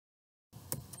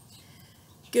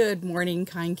Good morning,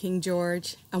 kind King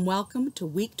George, and welcome to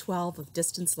week 12 of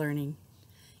distance learning.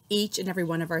 Each and every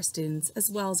one of our students,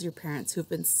 as well as your parents who have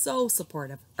been so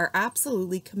supportive, are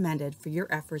absolutely commended for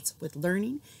your efforts with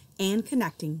learning and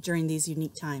connecting during these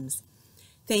unique times.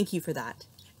 Thank you for that.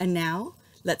 And now,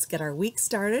 let's get our week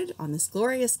started on this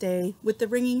glorious day with the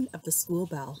ringing of the school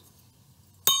bell.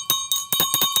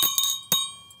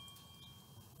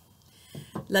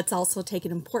 Let's also take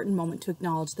an important moment to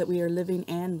acknowledge that we are living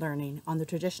and learning on the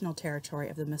traditional territory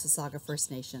of the Mississauga First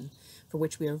Nation, for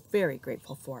which we are very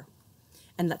grateful for.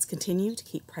 And let's continue to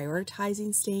keep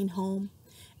prioritizing staying home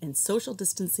and social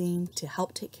distancing to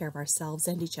help take care of ourselves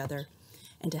and each other,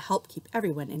 and to help keep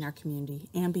everyone in our community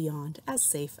and beyond as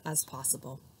safe as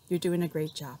possible. You're doing a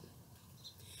great job.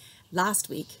 Last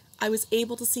week, I was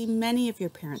able to see many of your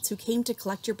parents who came to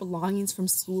collect your belongings from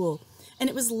school, and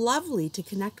it was lovely to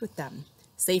connect with them.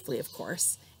 Safely, of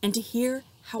course, and to hear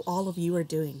how all of you are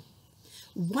doing.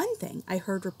 One thing I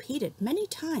heard repeated many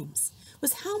times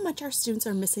was how much our students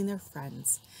are missing their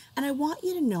friends, and I want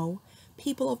you to know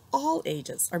people of all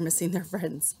ages are missing their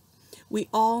friends. We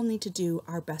all need to do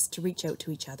our best to reach out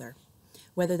to each other,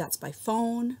 whether that's by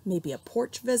phone, maybe a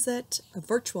porch visit, a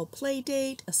virtual play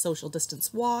date, a social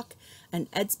distance walk, an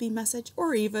EDSB message,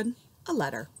 or even a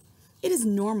letter. It is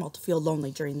normal to feel lonely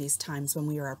during these times when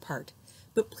we are apart.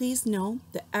 But please know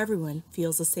that everyone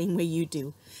feels the same way you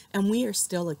do, and we are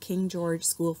still a King George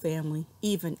school family,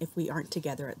 even if we aren't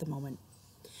together at the moment.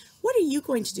 What are you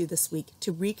going to do this week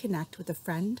to reconnect with a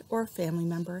friend or a family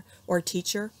member or a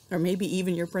teacher, or maybe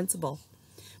even your principal?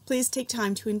 Please take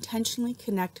time to intentionally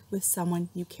connect with someone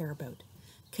you care about.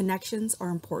 Connections are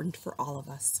important for all of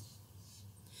us.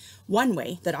 One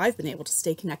way that I've been able to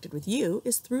stay connected with you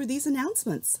is through these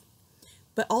announcements.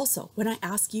 But also, when I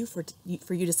ask you for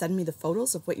you to send me the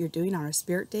photos of what you're doing on our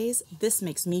spirit days, this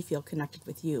makes me feel connected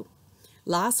with you.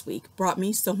 Last week brought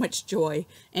me so much joy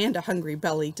and a hungry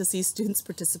belly to see students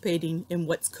participating in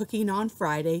What's Cooking on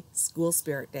Friday, School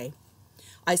Spirit Day.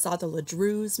 I saw the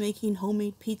LaDrews making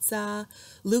homemade pizza,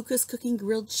 Lucas cooking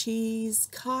grilled cheese,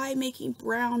 Kai making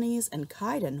brownies, and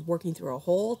Kaiden working through a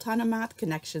whole ton of math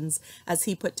connections as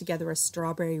he put together a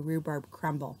strawberry rhubarb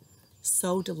crumble.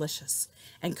 So delicious.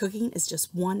 And cooking is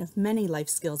just one of many life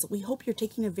skills that we hope you're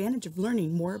taking advantage of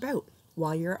learning more about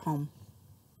while you're at home.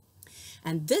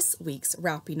 And this week's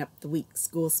Wrapping Up the Week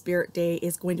School Spirit Day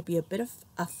is going to be a bit of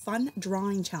a fun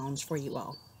drawing challenge for you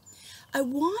all. I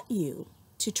want you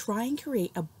to try and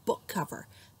create a book cover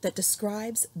that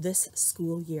describes this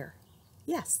school year.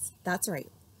 Yes, that's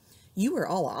right. You are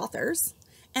all authors,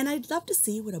 and I'd love to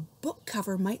see what a book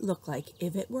cover might look like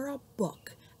if it were a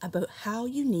book about how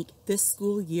unique this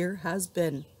school year has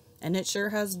been. And it sure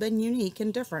has been unique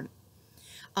and different.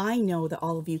 I know that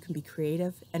all of you can be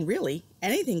creative, and really,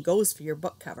 anything goes for your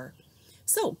book cover.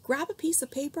 So grab a piece of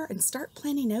paper and start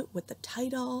planning out what the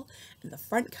title and the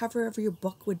front cover of your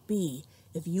book would be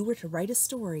if you were to write a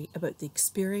story about the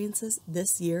experiences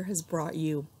this year has brought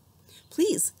you.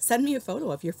 Please send me a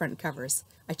photo of your front covers.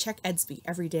 I check EDSB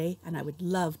every day, and I would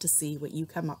love to see what you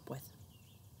come up with.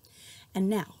 And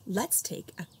now, let's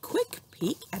take a quick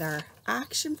peek at our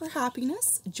Action for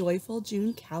Happiness Joyful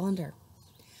June calendar.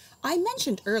 I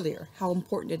mentioned earlier how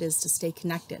important it is to stay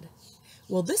connected.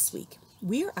 Well, this week,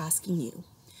 we are asking you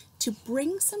to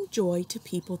bring some joy to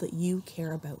people that you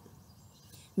care about.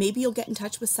 Maybe you'll get in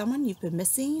touch with someone you've been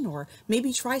missing, or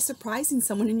maybe try surprising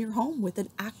someone in your home with an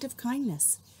act of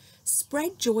kindness.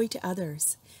 Spread joy to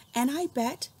others, and I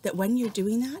bet that when you're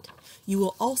doing that, you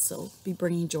will also be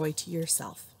bringing joy to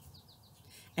yourself.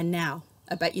 And now,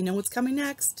 I bet you know what's coming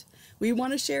next. We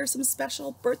want to share some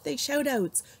special birthday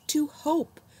shout-outs to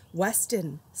Hope,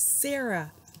 Weston,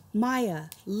 Sarah, Maya,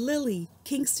 Lily,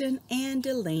 Kingston, and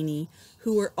Delaney,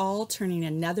 who are all turning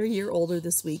another year older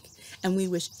this week, and we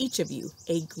wish each of you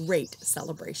a great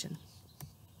celebration.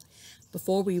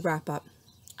 Before we wrap up,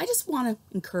 I just want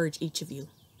to encourage each of you,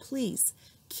 please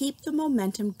keep the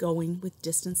momentum going with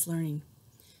distance learning.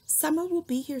 Summer will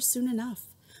be here soon enough,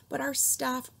 but our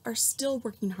staff are still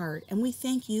working hard, and we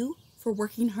thank you for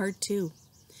working hard too.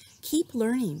 Keep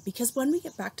learning, because when we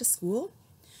get back to school,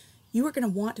 you are going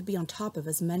to want to be on top of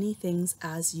as many things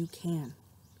as you can.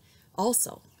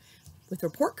 Also, with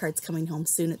report cards coming home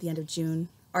soon at the end of June,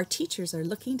 our teachers are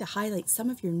looking to highlight some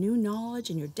of your new knowledge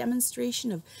and your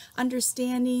demonstration of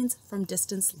understandings from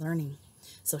distance learning.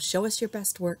 So show us your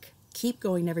best work. Keep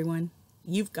going, everyone.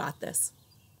 You've got this.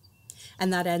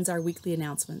 And that ends our weekly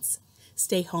announcements.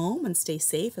 Stay home and stay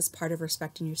safe as part of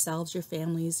respecting yourselves, your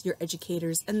families, your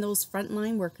educators, and those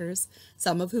frontline workers,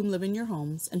 some of whom live in your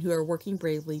homes and who are working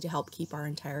bravely to help keep our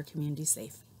entire community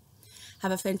safe.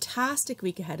 Have a fantastic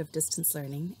week ahead of distance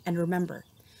learning, and remember,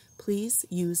 Please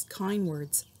use kind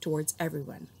words towards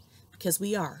everyone, because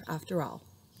we are, after all,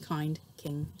 kind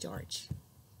King George.